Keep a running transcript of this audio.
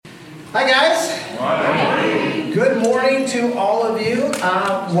Hi guys. Morning. Good morning to all of you.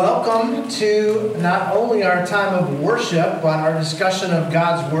 Welcome to not only our time of worship, but our discussion of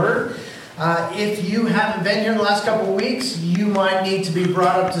God's Word. If you haven't been here the last couple of weeks, you might need to be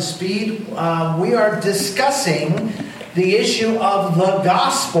brought up to speed. We are discussing the issue of the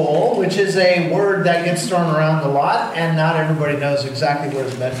gospel, which is a word that gets thrown around a lot, and not everybody knows exactly what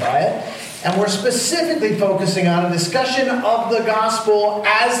is meant by it. And we're specifically focusing on a discussion of the gospel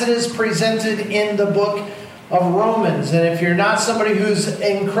as it is presented in the book of Romans. And if you're not somebody who's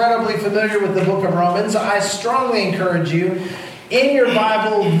incredibly familiar with the book of Romans, I strongly encourage you, in your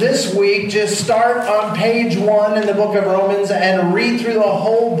Bible this week, just start on page 1 in the book of Romans and read through the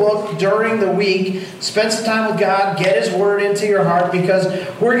whole book during the week. Spend some time with God, get His Word into your heart, because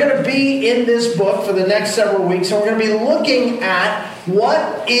we're going to be in this book for the next several weeks, and we're going to be looking at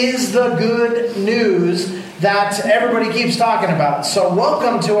what is the good news that everybody keeps talking about. So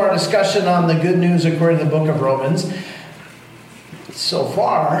welcome to our discussion on the good news according to the book of Romans. So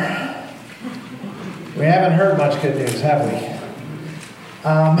far, we haven't heard much good news, have we?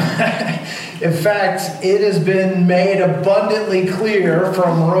 In fact, it has been made abundantly clear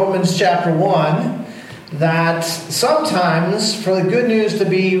from Romans chapter 1 that sometimes for the good news to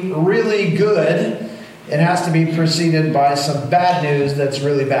be really good, it has to be preceded by some bad news that's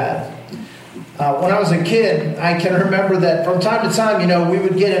really bad. When I was a kid, I can remember that from time to time, we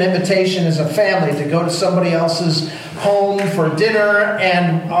would get an invitation as a family to go to somebody else's home for dinner,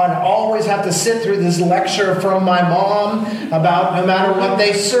 and I'd always have to sit through this lecture from my mom about no matter what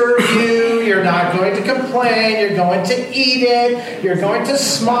they serve you, you're not going to complain, you're going to eat it, you're going to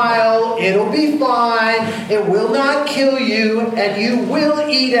smile, it'll be fine, it will not kill you, and you will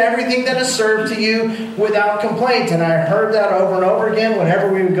eat everything that is served to you without complaint. And I heard that over and over again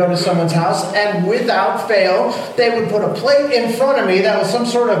whenever we would go to someone's house, and without fail, they would put a plate in front of me that was some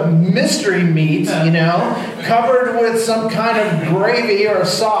sort of mystery meat, covered with some kind of gravy or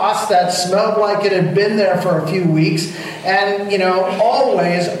sauce that smelled like it had been there for a few weeks. And,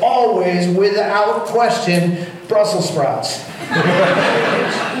 always, without question, Brussels sprouts.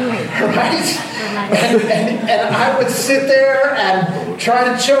 Right? And I would sit there and try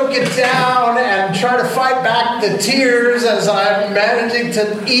to choke it down and try to fight back the tears as I'm managing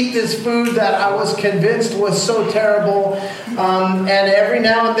to eat this food that I was convinced was so terrible. And every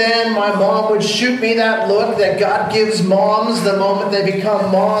now and then my mom would shoot me that look that God gives moms the moment they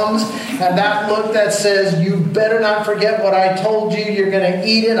become moms. And that look that says, you better not forget what I told you. You're going to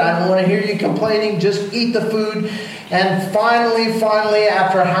eat it. I don't want to hear you complaining. Just eat the food. And finally,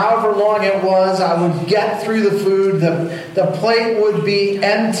 after however long it was, I would get through the food. The plate would be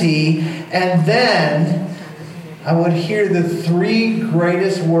empty. And then I would hear the 3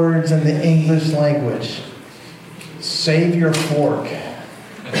 greatest words in the English language. Save your fork.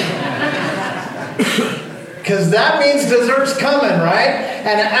 Because that means dessert's coming, right?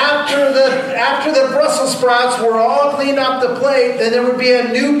 And after the Brussels sprouts were all cleaned off the plate, then there would be a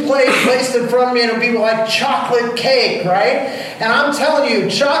new plate placed in front of me, and it would be like chocolate cake, right? And I'm telling you,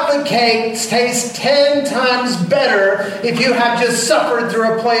 chocolate cakes taste 10 times better if you have just suffered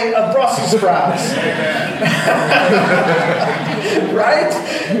through a plate of Brussels sprouts. Right?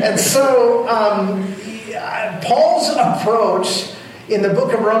 And so Paul's approach in the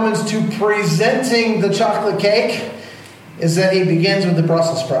book of Romans to presenting the chocolate cake is that he begins with the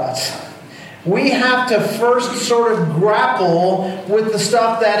Brussels sprouts. We have to first sort of grapple with the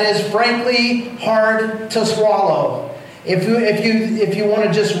stuff that is frankly hard to swallow. If you want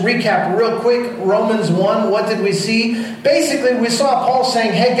to just recap real quick, Romans 1, what did we see? Basically, we saw Paul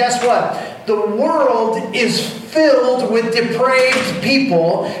saying, hey, guess what? The world is filled with depraved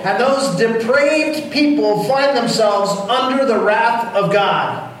people, and those depraved people find themselves under the wrath of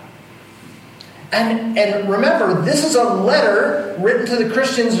God. And remember, this is a letter written to the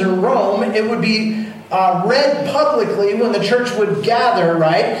Christians in Rome. It would be read publicly when the church would gather,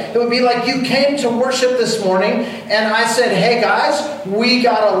 right? It would be like you came to worship this morning, and I said, hey guys, we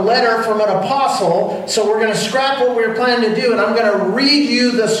got a letter from an apostle, so we're going to scrap what we were planning to do, and I'm going to read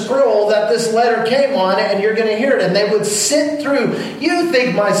you the scroll that this letter came on, and you're going to hear it. And they would sit through. You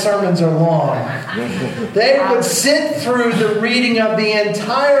think my sermons are long. They would sit through the reading of the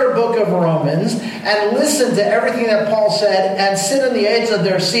entire book of Romans and listen to everything that Paul said and sit on the edge of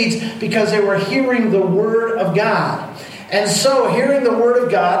their seats because they were hearing the Word of God. And so, hearing the Word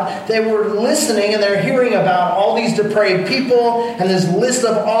of God, they were listening and they're hearing about all these depraved people and this list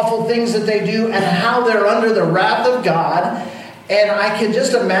of awful things that they do and how they're under the wrath of God. And I can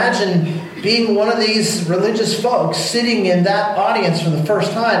just imagine being one of these religious folks sitting in that audience for the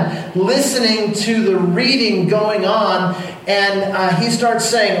first time, listening to the reading going on, and he starts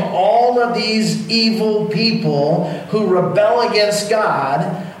saying all of these evil people who rebel against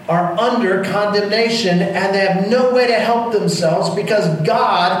God are under condemnation, and they have no way to help themselves because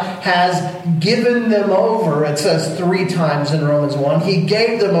God has given them over. It says 3 times in Romans 1. He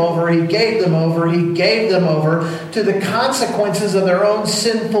gave them over, he gave them over, he gave them over to the consequences of their own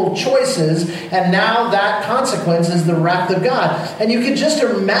sinful choices, and now that consequence is the wrath of God. And you can just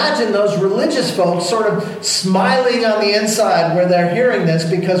imagine those religious folks sort of smiling on the inside where they're hearing this,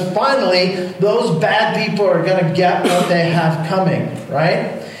 because finally those bad people are going to get what they have coming,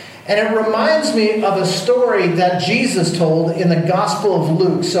 right? And it reminds me of a story that Jesus told in the Gospel of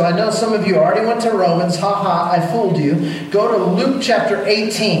Luke. So I know some of you already went to Romans. I fooled you. Go to Luke chapter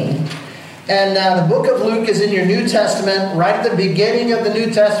 18. And the book of Luke is in your New Testament. Right at the beginning of the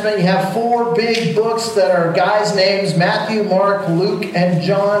New Testament, you have 4 big books that are guys' names: Matthew, Mark, Luke, and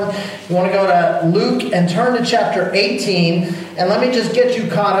John. You want to go to Luke and turn to chapter 18. And let me just get you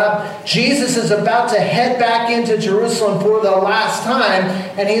caught up. Jesus is about to head back into Jerusalem for the last time.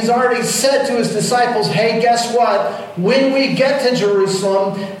 And he's already said to his disciples, hey, guess what? When we get to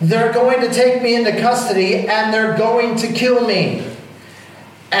Jerusalem, they're going to take me into custody and they're going to kill me.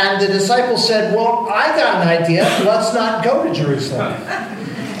 And the disciples said, well, I got an idea. Let's not go to Jerusalem.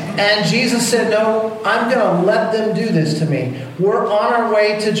 And Jesus said, no, I'm going to let them do this to me. We're on our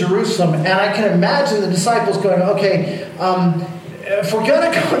way to Jerusalem. And I can imagine the disciples going, okay, if we're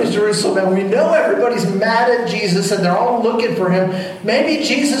going to go to Jerusalem and we know everybody's mad at Jesus and they're all looking for him, maybe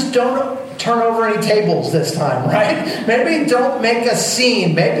Jesus don't turn over any tables this time, right? Maybe don't make a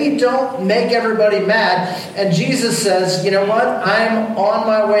scene. Maybe don't make everybody mad. And Jesus says, you know what? I'm on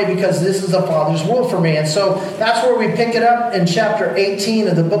my way because this is the Father's will for me. And so that's where we pick it up in chapter 18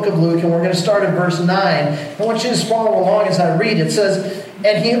 of the book of Luke. And we're going to start at verse 9. I want you to follow along as I read. It says,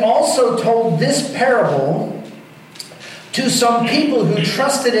 and he also told this parable to some people who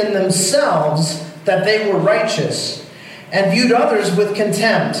trusted in themselves that they were righteous and viewed others with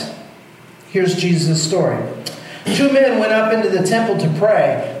contempt. Here's Jesus' story. 2 men went up into the temple to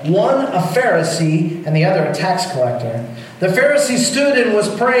pray, one a Pharisee and the other a tax collector. The Pharisee stood and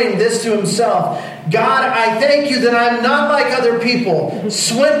was praying this to himself: God, I thank you that I'm not like other people,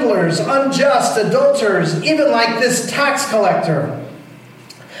 swindlers, unjust, adulterers, even like this tax collector.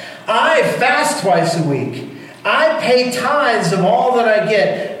 I fast twice a week. I pay tithes of all that I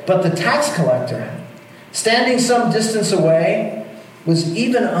get. But the tax collector, standing some distance away, was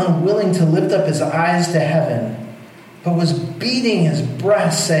even unwilling to lift up his eyes to heaven, but was beating his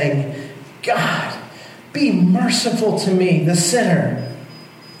breast, saying, God, be merciful to me, the sinner.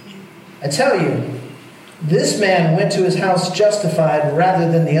 I tell you, this man went to his house justified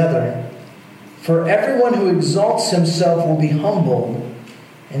rather than the other. For everyone who exalts himself will be humbled,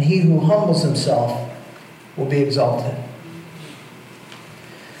 and he who humbles himself will be exalted.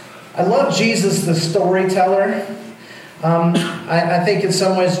 I love Jesus, the storyteller. I think in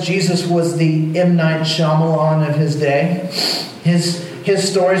some ways Jesus was the M. Night Shyamalan of his day. His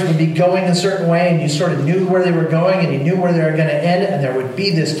stories would be going a certain way, and you sort of knew where they were going, and you knew where they were going to end, and there would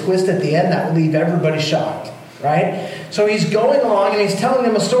be this twist at the end that would leave everybody shocked, right? So he's going along, and he's telling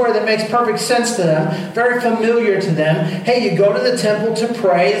them a story that makes perfect sense to them, very familiar to them. Hey, you go to the temple to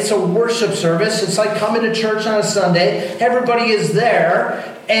pray. It's a worship service. It's like coming to church on a Sunday. Everybody is there.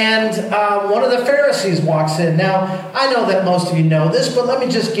 And one of the Pharisees walks in. Now, I know that most of you know this, but let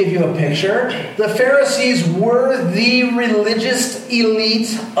me just give you a picture. The Pharisees were the religious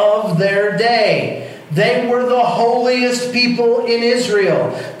elite of their day. They were the holiest people in Israel.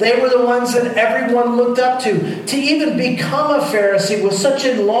 They were the ones that everyone looked up to. To even become a Pharisee was such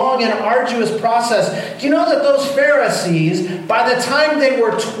a long and arduous process. Do you know that those Pharisees, by the time they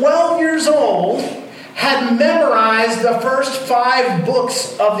were 12 years old, had memorized the first 5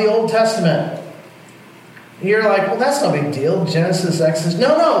 books of the Old Testament? You're like, well, that's no big deal. Genesis, Exodus.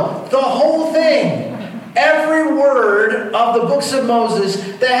 No, the whole thing. Every word of the books of Moses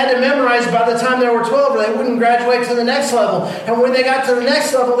they had to memorize by the time they were 12, or they wouldn't graduate to the next level. And when they got to the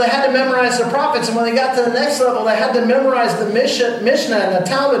next level, they had to memorize the prophets. And when they got to the next level, they had to memorize the Mishnah and the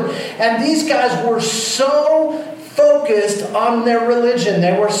Talmud. And these guys were so focused on their religion.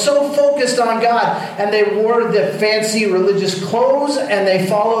 They were so focused on God. And they wore the fancy religious clothes, and they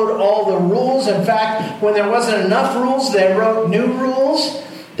followed all the rules. In fact, when there wasn't enough rules, they wrote new rules.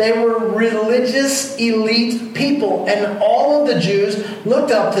 They were religious elite people. And all of the Jews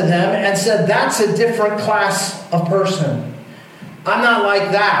looked up to them and said, that's a different class of person. I'm not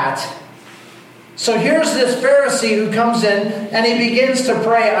like that. So here's this Pharisee who comes in and he begins to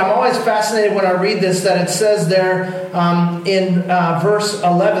pray. I'm always fascinated when I read this that it says there in verse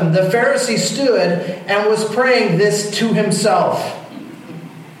 11, the Pharisee stood and was praying this to himself.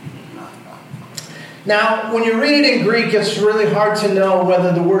 Now, when you read it in Greek, it's really hard to know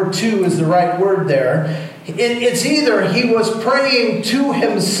whether the word "to" is the right word there. It's either he was praying to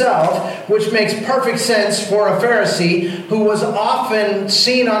himself, which makes perfect sense for a Pharisee who was often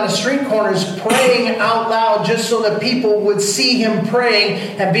seen on the street corners praying out loud just so that people would see him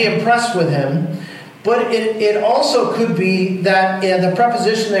praying and be impressed with him. But it also could be that the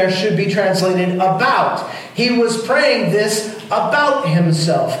preposition there should be translated about. He was praying this about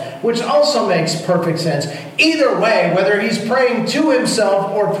himself, which also makes perfect sense. Either way, whether he's praying to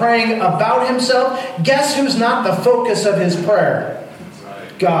himself or praying about himself, guess who's not the focus of his prayer?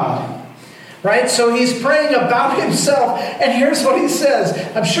 God. Right? So he's praying about himself. And here's what he says.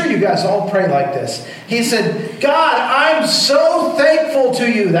 I'm sure you guys all pray like this. He said, God, I'm so thankful to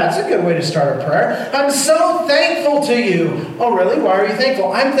you. That's a good way to start a prayer. I'm so thankful to you. Oh, really? Why are you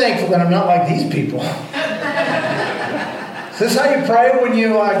thankful? I'm thankful that I'm not like these people. Is this how you pray when you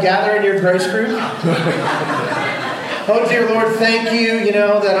gather in your grace group? Oh, dear Lord, thank you,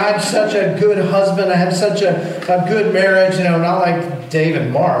 that I'm such a good husband. I have such a good marriage, not like Dave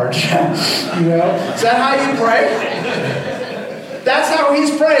and Marge. Is that how you pray? That's how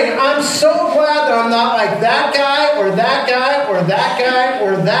he's praying. I'm so glad that I'm not like that guy or that guy or that guy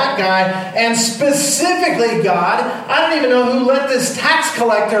or that guy. And specifically, God, I don't even know who let this tax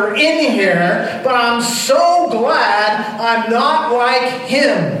collector in here, but I'm so glad I'm not like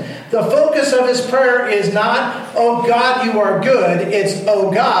him. The focus of his prayer is not, oh God, you are good. It's,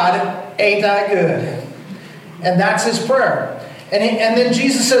 oh God, ain't that good? And that's his prayer. And then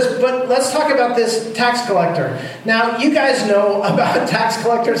Jesus says, but let's talk about this tax collector. Now, you guys know about tax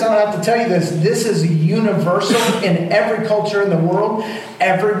collectors. I don't have to tell you this. This is universal in every culture in the world.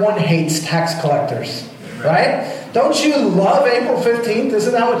 Everyone hates tax collectors, right? Don't you love April 15th?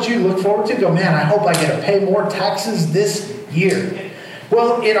 Isn't that what you look forward to? Go, man, I hope I get to pay more taxes this year.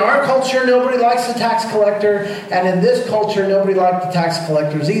 Well, in our culture, nobody likes the tax collector. And in this culture, nobody liked the tax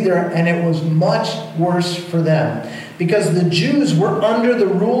collectors either. And it was much worse for them. Because the Jews were under the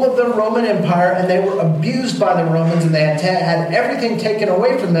rule of the Roman Empire and they were abused by the Romans and they had everything taken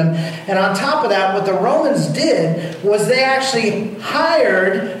away from them. And on top of that, what the Romans did was they actually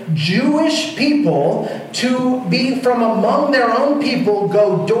hired Jewish people to be from among their own people,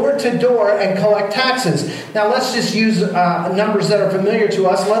 go door to door and collect taxes. Now let's just use numbers that are familiar to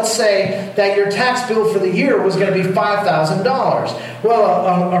us. Let's say that your tax bill for the year was going to be $5,000.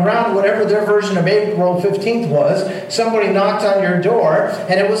 Well, around whatever their version of April 15th was, somebody knocked on your door,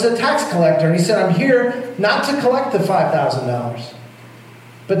 and it was a tax collector. And he said, I'm here not to collect the $5,000,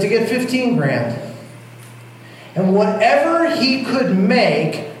 but to get $15,000. And whatever he could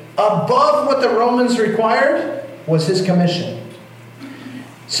make above what the Romans required was his commission.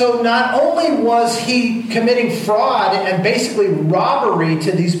 So not only was he committing fraud and basically robbery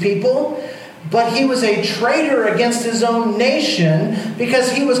to these people, but he was a traitor against his own nation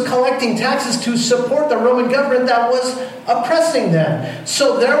because he was collecting taxes to support the Roman government that was oppressing them.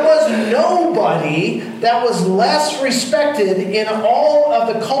 So there was nobody that was less respected in all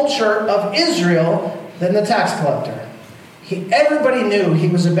of the culture of Israel than the tax collector. Everybody knew he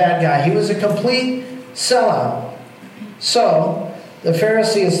was a bad guy. He was a complete sellout. So the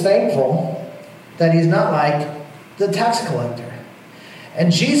Pharisee is thankful that he's not like the tax collector.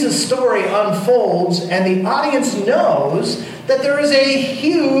 And Jesus' story unfolds, and the audience knows that there is a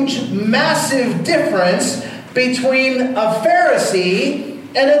huge, massive difference between a Pharisee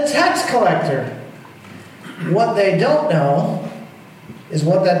and a tax collector. What they don't know is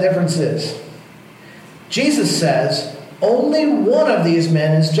what that difference is. Jesus says, only one of these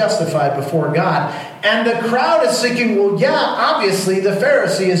men is justified before God. And the crowd is thinking, well, yeah, obviously the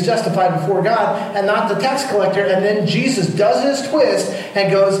Pharisee is justified before God and not the tax collector. And then Jesus does his twist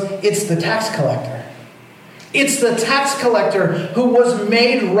and goes, it's the tax collector. It's the tax collector who was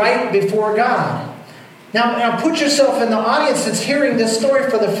made right before God. Now put yourself in the audience that's hearing this story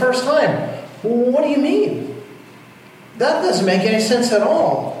for the first time. Well, what do you mean? That doesn't make any sense at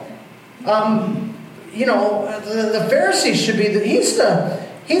all. The Pharisee should be he's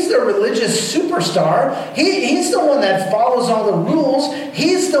the religious superstar. He's the one that follows all the rules.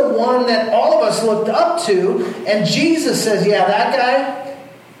 He's the one that all of us looked up to. And Jesus says, yeah, that guy,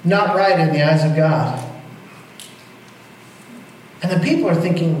 not right in the eyes of God. And the people are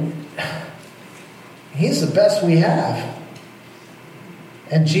thinking, he's the best we have.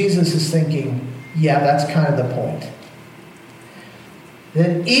 And Jesus is thinking, yeah, that's kind of the point.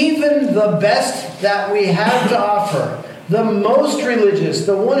 that even the best that we have to offer, the most religious,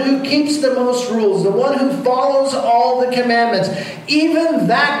 the one who keeps the most rules, the one who follows all the commandments, even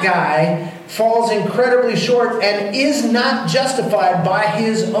that guy falls incredibly short and is not justified by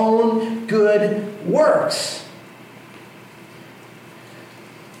his own good works.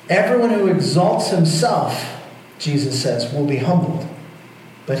 Everyone who exalts himself, Jesus says, will be humbled.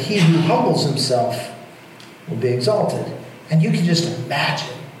 But he who humbles himself will be exalted. And you can just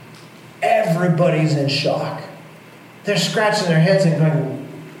imagine, everybody's in shock. They're scratching their heads and going,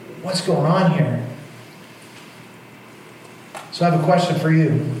 what's going on here? So I have a question for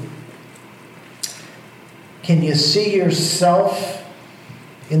you. Can you see yourself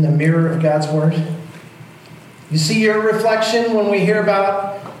in the mirror of God's Word? You see your reflection when we hear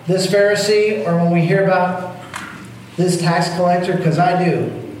about this Pharisee or when we hear about this tax collector? Because I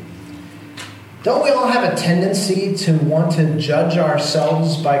do. Don't we all have a tendency to want to judge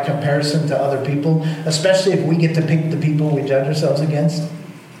ourselves by comparison to other people, especially if we get to pick the people we judge ourselves against?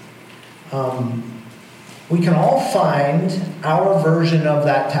 We can all find our version of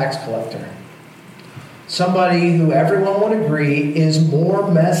that tax collector. Somebody who everyone would agree is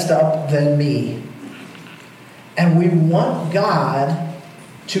more messed up than me. And we want God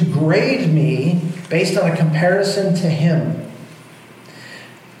to grade me based on a comparison to him.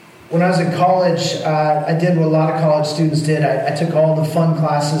 When I was in college, I did what a lot of college students did. I took all the fun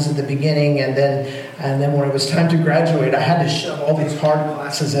classes at the beginning, and then when it was time to graduate, I had to shove all these hard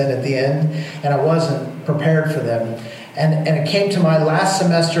classes in at the end, and I wasn't prepared for them. And it came to my last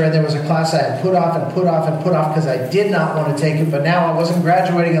semester, and there was a class I had put off because I did not want to take it, but now I wasn't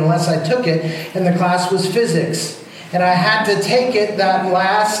graduating unless I took it, and the class was physics. And I had to take it that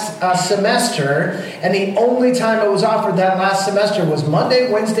last semester, and the only time it was offered that last semester was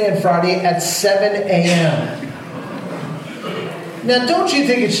Monday, Wednesday, and Friday at 7 a.m. Now, don't you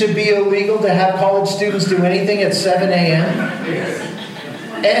think it should be illegal to have college students do anything at 7 a.m.?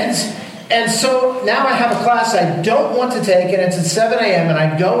 And so now I have a class I don't want to take, and it's at 7 a.m., and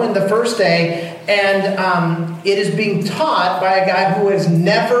I go in the first day, and it is being taught by a guy who has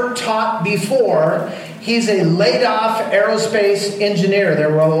never taught before. He's a laid-off aerospace engineer. There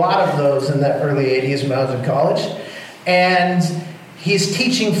were a lot of those in the early 80s when I was in college. And he's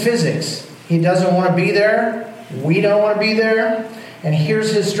teaching physics. He doesn't want to be there. We don't want to be there. And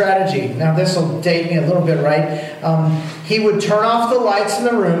here's his strategy. Now, this will date me a little bit, right? He would turn off the lights in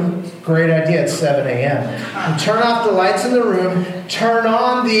the room. Great idea at 7 a.m. He'd turn off the lights in the room, turn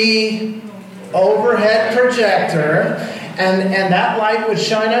on the overhead projector, and that light would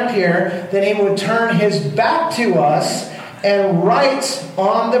shine up here. Then he would turn his back to us and write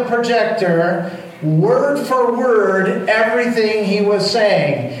on the projector, word for word, everything he was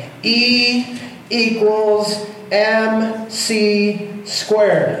saying. E equals MC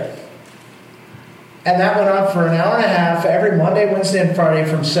squared. And that went on for an hour and a half every Monday, Wednesday, and Friday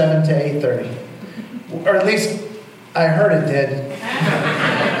from 7 to 8:30. Or at least I heard it did.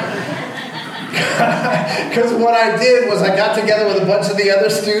 Because what I did was I got together with a bunch of the other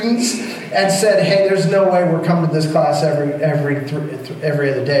students and said, hey, there's no way we're coming to this class every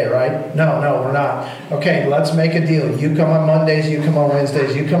other day, right? No, we're not. Okay, let's make a deal. You come on Mondays, you come on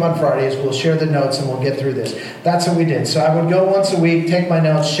Wednesdays, you come on Fridays. We'll share the notes and we'll get through this. That's what we did. So I would go once a week, take my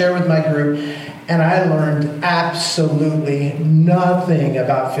notes, share with my group, and I learned absolutely nothing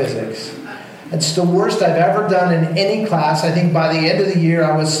about physics. It's the worst I've ever done in any class. I think by the end of the year,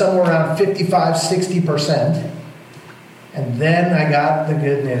 I was somewhere around 55, 60%. And then I got the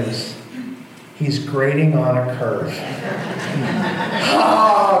good news. He's grading on a curve.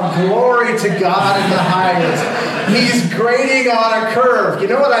 Oh, glory to God in the highest. He's grading on a curve. You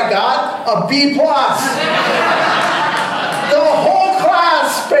know what I got? A B+. The whole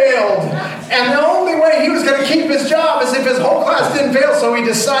class failed. And the only way he was going to keep his job is if his whole class didn't fail, so he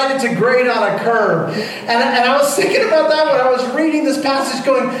decided to grade on a curve. And I was thinking about that when I was reading this passage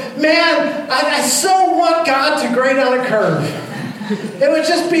going, man, I so want God to grade on a curve. It would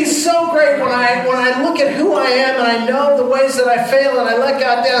just be so great when I look at who I am and I know the ways that I fail and I let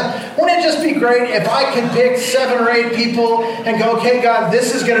God down. Wouldn't it just be great if I could pick 7 or 8 people and go, okay, God,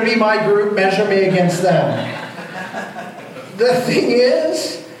 this is going to be my group, measure me against them. The thing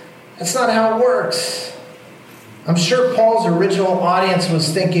is, that's not how it works. I'm sure Paul's original audience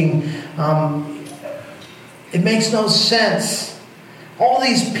was thinking, it makes no sense. All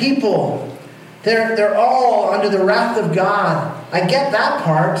these people, they're all under the wrath of God. I get that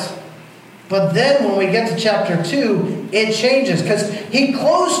part. But then when we get to chapter 2, it changes. Because he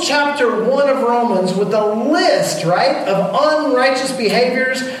closed chapter 1 of Romans with a list, right, of unrighteous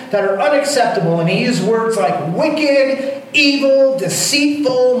behaviors that are unacceptable. And he used words like wicked, evil,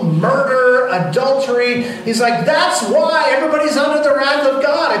 deceitful, murder, adultery. He's like, that's why everybody's under the wrath of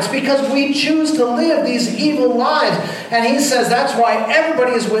God. It's because we choose to live these evil lives. And he says that's why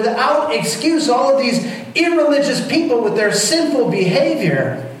everybody is without excuse. All of these irreligious people with their sinful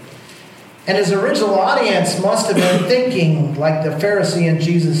behavior. And his original audience must have been thinking like the Pharisee in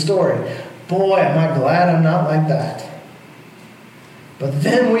Jesus' story. Boy, am I glad I'm not like that. But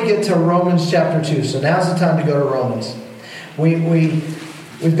then we get to Romans chapter 2. So now's the time to go to Romans.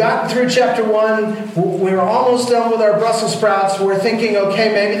 We've gotten through chapter 1. We're almost done with our Brussels sprouts. We're thinking,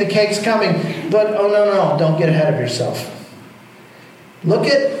 okay, maybe the cake's coming. But oh, no, don't get ahead of yourself. Look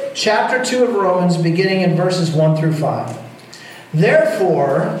at chapter 2 of Romans, beginning in verses 1 through 5.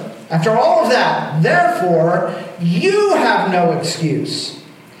 Therefore, after all of that, therefore, you have no excuse.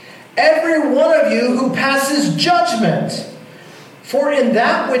 Every one of you who passes judgment. For in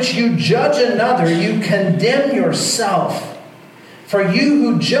that which you judge another, you condemn yourself. For you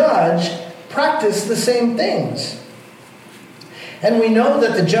who judge practice the same things. And we know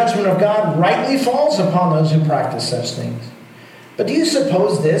that the judgment of God rightly falls upon those who practice such things. But do you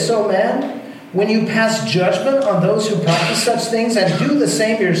suppose this, O man, when you pass judgment on those who practice such things and do the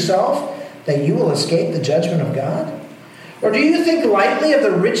same yourself, that you will escape the judgment of God? Or do you think lightly of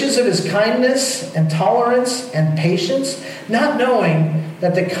the riches of his kindness and tolerance and patience, not knowing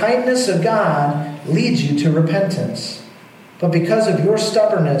that the kindness of God leads you to repentance? But because of your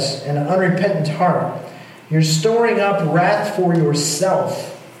stubbornness and unrepentant heart, you're storing up wrath for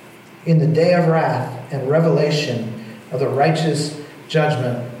yourself in the day of wrath and revelation of the righteous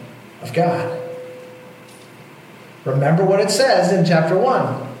judgment of God. Remember what it says in chapter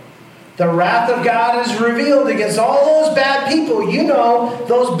 1. The wrath of God is revealed against all those bad people. You know,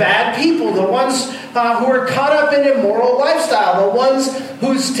 those bad people, the ones who are caught up in immoral lifestyle, the ones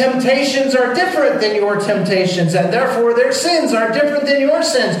whose temptations are different than your temptations, and therefore their sins are different than your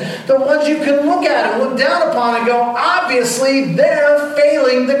sins. The ones you can look at and look down upon and go, obviously they're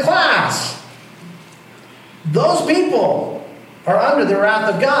failing the class. Those people are under the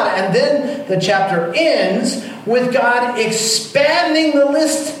wrath of God. And then the chapter ends with God expanding the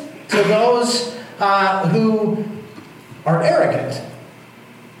list to those who are arrogant,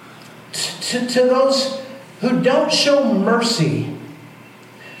 to those who don't show mercy,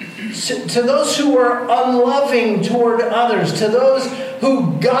 to those who are unloving toward others, to those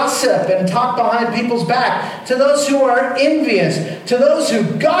who gossip and talk behind people's back, to those who are envious, to those who,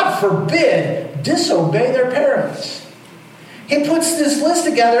 God forbid, disobey their parents. He puts this list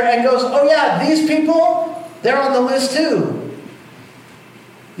together and goes, oh yeah, these people, they're on the list too.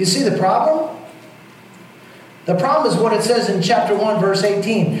 You see the problem? The problem is what it says in chapter 1, verse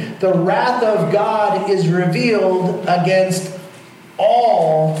 18. The wrath of God is revealed against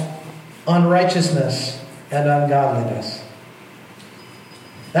all unrighteousness and ungodliness.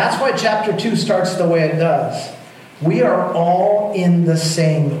 That's why chapter 2 starts the way it does. We are all in the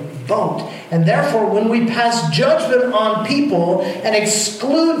same boat. And therefore, when we pass judgment on people and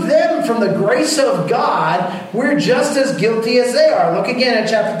exclude them from the grace of God, we're just as guilty as they are. Look again at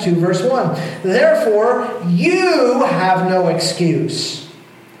chapter 2, verse 1. Therefore, you have no excuse,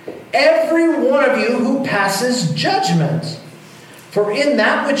 every one of you who passes judgment. For in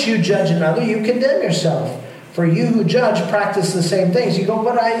that which you judge another, you condemn yourself. For you who judge practice the same things. You go,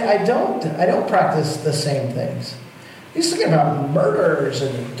 but I don't practice the same things. He's thinking about murderers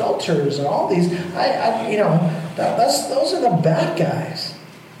and adulterers and all these. Those are the bad guys.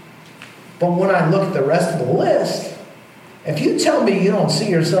 But when I look at the rest of the list, if you tell me you don't see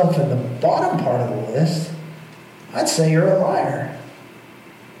yourself in the bottom part of the list, I'd say you're a liar.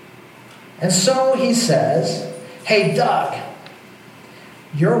 And so he says, hey, Doug,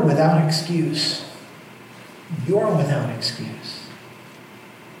 you're without excuse. You're without excuse.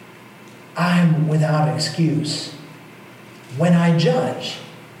 I'm without excuse when I judge.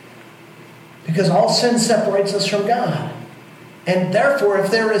 Because all sin separates us from God. And therefore, if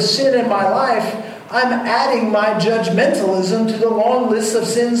there is sin in my life, I'm adding my judgmentalism to the long list of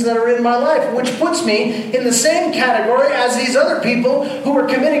sins that are in my life, which puts me in the same category as these other people who are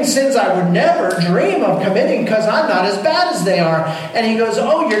committing sins I would never dream of committing because I'm not as bad as they are. And he goes,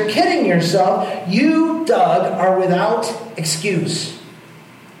 oh, you're kidding yourself. You, Doug, are without excuse.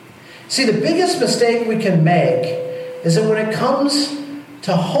 See, the biggest mistake we can make is that when it comes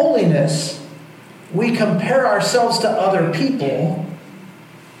to holiness, we compare ourselves to other people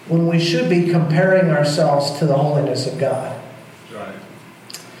when we should be comparing ourselves to the holiness of God. Right.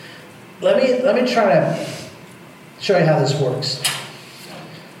 Let me try to show you how this works.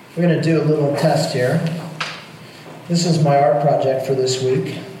 We're going to do a little test here. This is my art project for this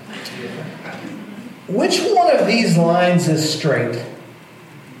week. Which one of these lines is straight?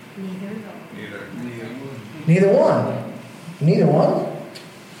 Neither one. Neither one?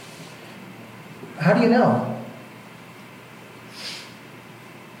 How do you know?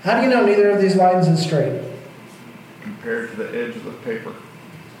 How do you know neither of these lines is straight? Compared to the edge of the paper.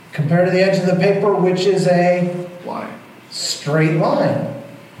 Compared to the edge of the paper, which is a line. Straight line.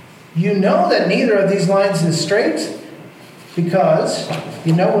 You know that neither of these lines is straight because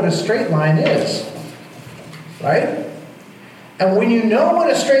you know what a straight line is. Right? And when you know what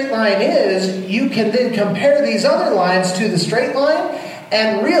a straight line is, you can then compare these other lines to the straight line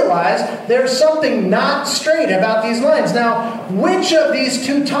and realize there's something not straight about these lines. Now, which of these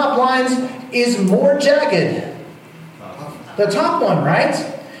two top lines is more jagged? The top one, right?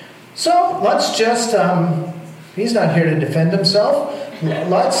 So let's just, he's not here to defend himself.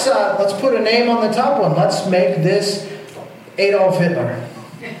 Let's put a name on the top one. Let's make this Adolf Hitler.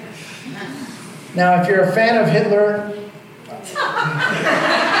 Now, if you're a fan of Hitler,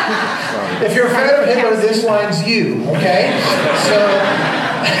 this line's you, okay?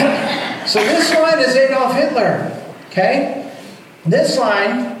 So this line is Adolf Hitler, okay? This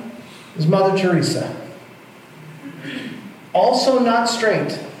line is Mother Teresa. Also not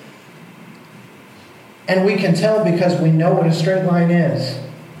straight. And we can tell because we know what a straight line is.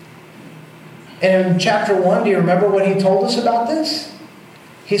 And in chapter 1, do you remember what he told us about this?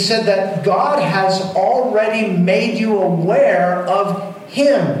 He said that God has already made you aware of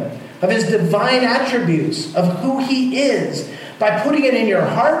Him, of His divine attributes, of who He is, by putting it in your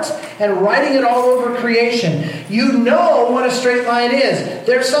heart and writing it all over creation. You know what a straight line is.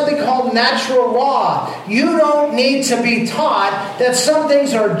 There's something called natural law. You don't need to be taught that some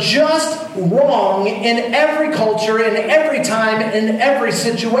things are just wrong in every culture, in every time, in every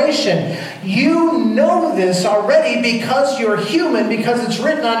situation. You know this already because you're human, because it's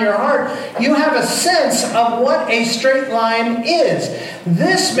written on your heart. You have a sense of what a straight line is.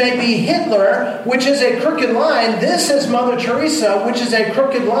 This may be Hitler, which is a crooked line. This is Mother Teresa, which is a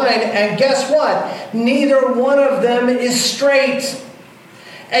crooked line. And guess what? Neither one of them is straight.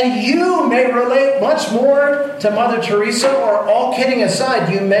 And you may relate much more to Mother Teresa, or all kidding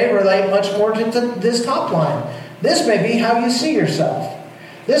aside, you may relate much more to this top line. This may be how you see yourself.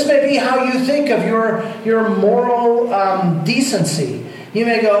 This may be how you think of your moral decency. You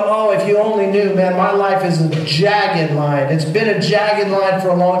may go, oh, if you only knew, man, my life is a jagged line. It's been a jagged line for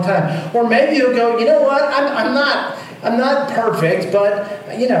a long time. Or maybe you'll go, you know what, I'm not perfect,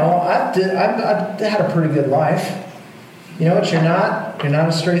 but, you know, I've had a pretty good life. You know what you're not? You're not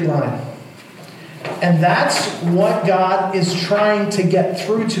a straight line. And that's what God is trying to get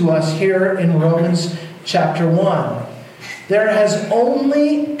through to us here in Romans chapter 1. There has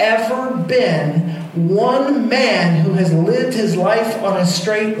only ever been one man who has lived his life on a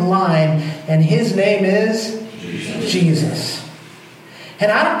straight line, and his name is Jesus.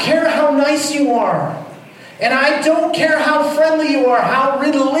 And I don't care how nice you are, and I don't care how friendly you are, how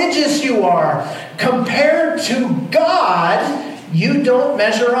religious you are. Compared to God, you don't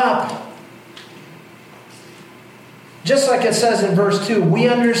measure up. Just like it says in verse 2, we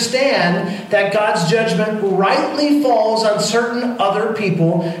understand that God's judgment rightly falls on certain other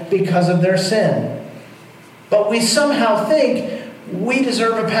people because of their sin. But we somehow think we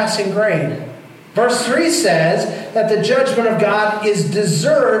deserve a passing grade. Verse 3 says that the judgment of God is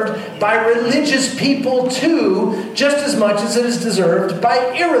deserved by religious people too, just as much as it is deserved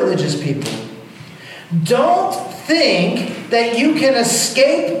by irreligious people. Don't think that you can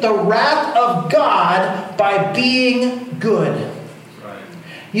escape the wrath of God by being good. Right.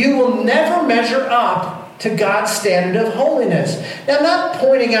 You will never measure up to God's standard of holiness. Now, I'm not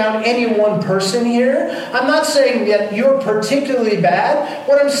pointing out any one person here. I'm not saying that you're particularly bad.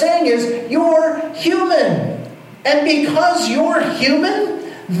 What I'm saying is you're human. And because you're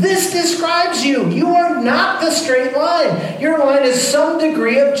human, this describes you. You are not the straight line. Your line is some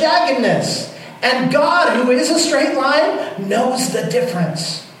degree of jaggedness. And God, who is a straight line, knows the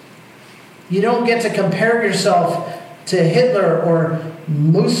difference. You don't get to compare yourself to Hitler or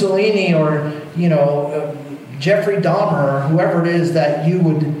Mussolini or, Jeffrey Dahmer or whoever it is that you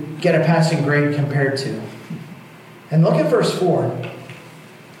would get a passing grade compared to. And look at verse 4.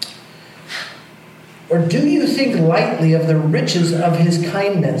 Or do you think lightly of the riches of his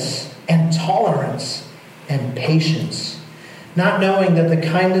kindness and tolerance and patience, not knowing that the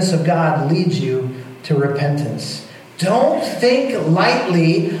kindness of God leads you to repentance? Don't think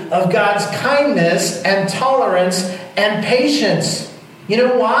lightly of God's kindness and tolerance and patience. You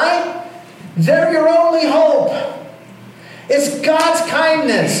know why? They're your only hope. It's God's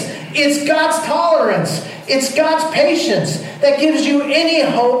kindness. It's God's tolerance. It's God's patience that gives you any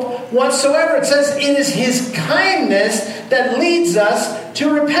hope whatsoever. It says it is His kindness that leads us to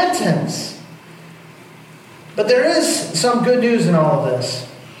repentance. But there is some good news in all of this.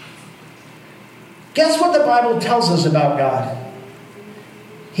 Guess what the Bible tells us about God?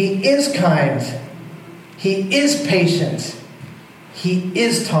 He is kind. He is patient. He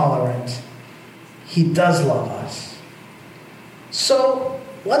is tolerant. He does love us. So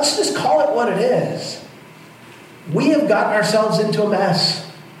let's just call it what it is. We have gotten ourselves into a mess.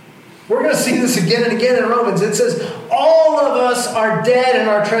 We're going to see this again and again in Romans. It says, all of us are dead in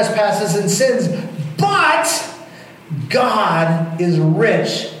our trespasses and sins, but God is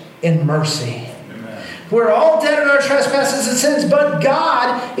rich in mercy. Amen. We're all dead in our trespasses and sins, but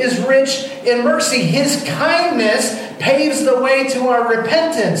God is rich in mercy. His kindness paves the way to our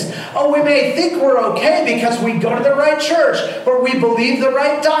repentance. Oh, we may think we're okay because we go to the right church, or we believe the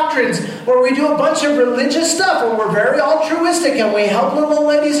right doctrines, or we do a bunch of religious stuff, or we're very altruistic and we help little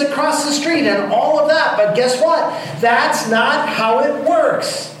ladies across the street and all of that. But guess what? That's not how it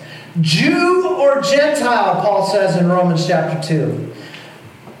works. Jew or Gentile, Paul says in Romans chapter 2.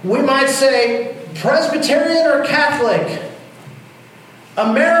 We might say Presbyterian or Catholic,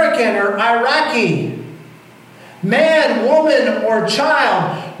 American or Iraqi, man, woman, or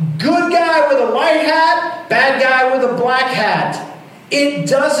child, good guy with a white hat, bad guy with a black hat. It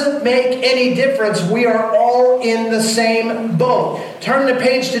doesn't make any difference. We are all in the same boat. Turn the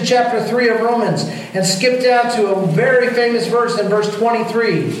page to chapter 3 of Romans and skip down to a very famous verse in verse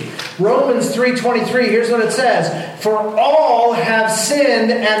 23. Romans 3:23, here's what it says. For all have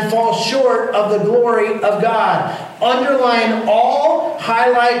sinned and fall short of the glory of God. Underline all,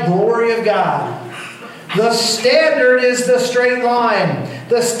 highlight glory of God. The standard is the straight line.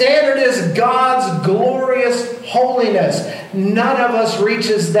 The standard is God's glorious holiness. None of us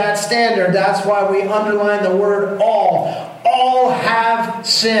reaches that standard. That's why we underline the word all. All have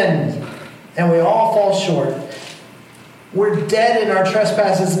sinned, and we all fall short. We're dead in our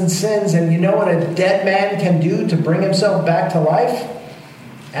trespasses and sins, and you know what a dead man can do to bring himself back to life?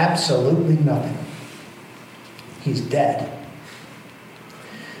 Absolutely nothing. He's dead.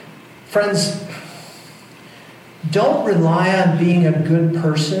 Friends, don't rely on being a good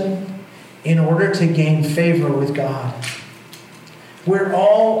person in order to gain favor with God. We're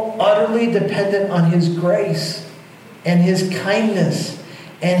all utterly dependent on His grace and His kindness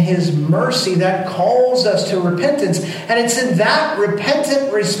and His mercy that calls us to repentance. And it's in that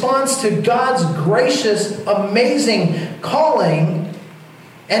repentant response to God's gracious, amazing calling,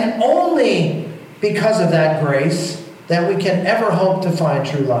 and only because of that grace, that we can ever hope to find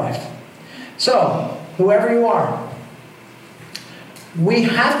true life. So, whoever you are, we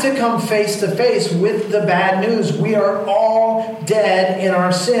have to come face to face with the bad news. We are all dead in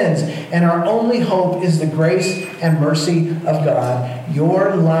our sins, and our only hope is the grace and mercy of God.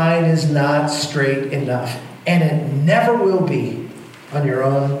 Your line is not straight enough, and it never will be on your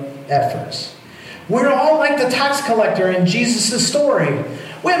own efforts. We're all like the tax collector in Jesus' story.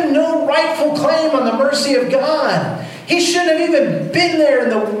 We have no rightful claim on the mercy of God. He shouldn't have even been there in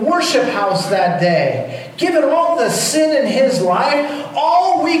the worship house that day. Given all the sin in his life,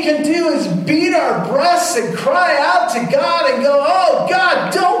 all we can do is beat our breasts and cry out to God and go, oh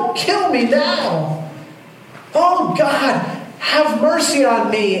God, don't kill me now. Oh God, have mercy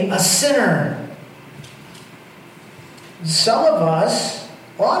on me, a sinner. Some of us,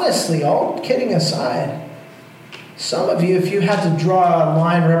 honestly, all kidding aside, some of you, if you had to draw a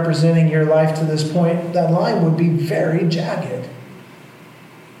line representing your life to this point, that line would be very jagged.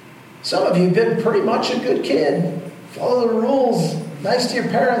 Some of you have been pretty much a good kid. Follow the rules. Nice to your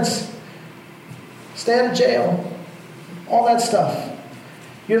parents. Stay out of jail. All that stuff.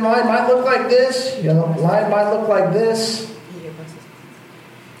 Your line might look like this. Your line might look like this.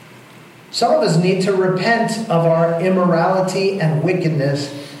 Some of us need to repent of our immorality and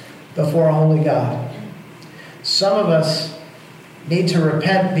wickedness before a holy God. Some of us need to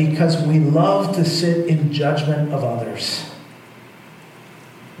repent because we love to sit in judgment of others,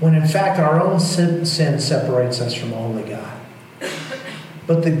 when in fact our own sin separates us from a holy God.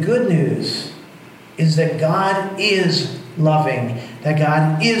 But the good news is that God is loving, that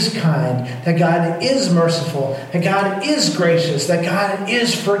God is kind, that God is merciful, that God is gracious, that God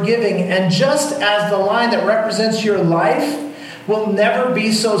is forgiving. And just as the line that represents your life will never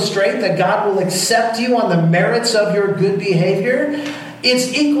be so straight that God will accept you on the merits of your good behavior,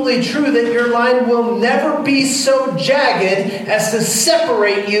 it's equally true that your line will never be so jagged as to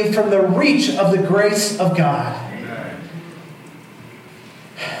separate you from the reach of the grace of God. Amen.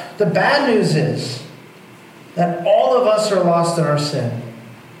 The bad news is that all of us are lost in our sin.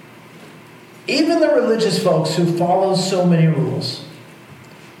 Even the religious folks who follow so many rules.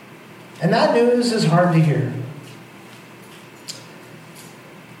 And that news is hard to hear.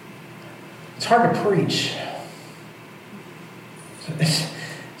 It's hard to preach. It's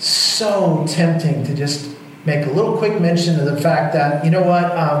so tempting to just make a little quick mention of the fact that, you know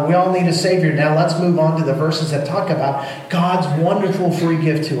what, we all need a Savior. Now let's move on to the verses that talk about God's wonderful free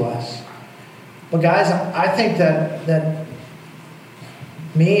gift to us. But guys, I think that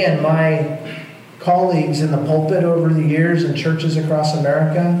me and my colleagues in the pulpit over the years in churches across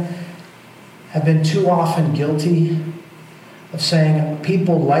America have been too often guilty of saying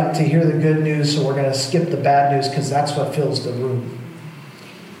people like to hear the good news, so we're going to skip the bad news because that's what fills the room.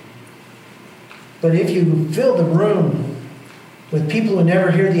 But if you fill the room with people who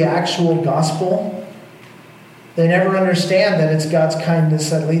never hear the actual gospel, they never understand that it's God's kindness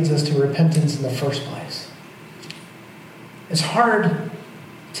that leads us to repentance in the first place. It's hard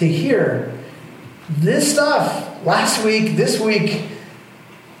to hear this stuff last week, this week.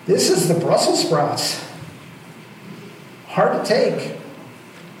 This is the Brussels sprouts. Hard to take.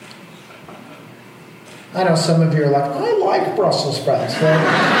 I know some of you are like, I like Brussels sprouts. Well,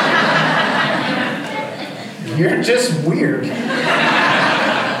 you're just weird.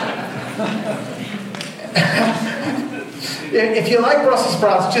 If you like Brussels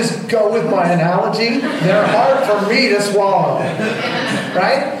sprouts, just go with my analogy. They're hard for me to swallow.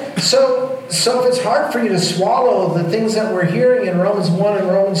 Right? So if it's hard for you to swallow the things that we're hearing in Romans 1 and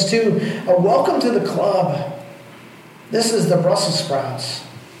Romans 2, welcome to the club. This is the Brussels sprouts.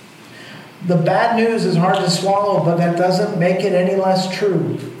 The bad news is hard to swallow, but that doesn't make it any less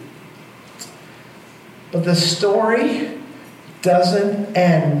true. But the story doesn't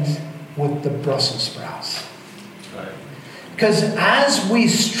end with the Brussels sprouts. Because as we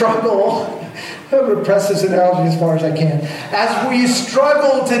struggle, I'm going to press this analogy as far as I can. As we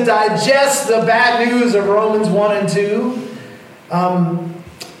struggle to digest the bad news of Romans 1 and 2,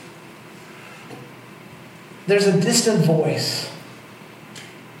 there's a distant voice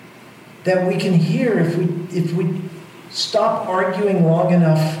that we can hear if we stop arguing long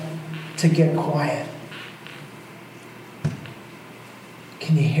enough to get quiet.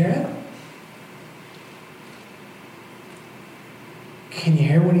 Can you hear it? Can you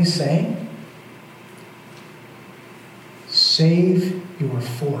hear what he's saying? Save your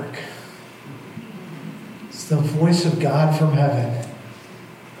fork. It's the voice of God from heaven.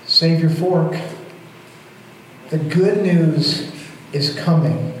 Save your fork. The good news is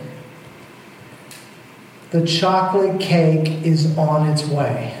coming. The chocolate cake is on its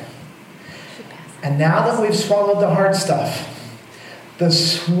way. And now that we've swallowed the hard stuff, the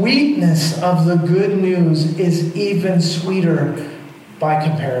sweetness of the good news is even sweeter by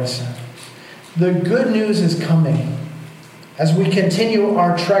comparison. The good news is coming as we continue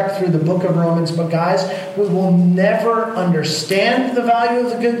our trek through the book of Romans. But guys, we will never understand the value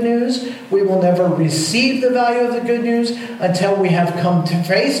of the good news. We will never receive the value of the good news until we have come to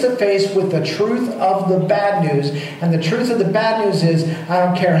face with the truth of the bad news. And the truth of the bad news is, I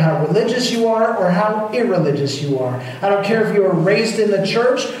don't care how religious you are or how irreligious you are. I don't care if you were raised in the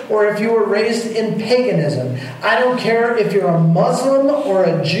church or if you were raised in paganism. I don't care if you're a Muslim or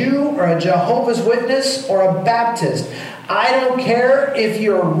a Jew or a Jehovah's Witness or a Baptist. I don't care if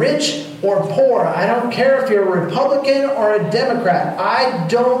you're rich or poor. I don't care if you're a Republican or a Democrat. I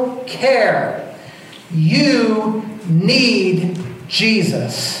don't care. You need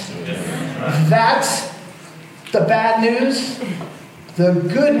Jesus. That's the bad news. The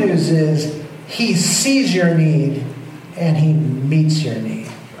good news is he sees your need and he meets your need.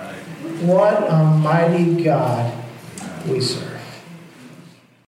 What a mighty God we serve.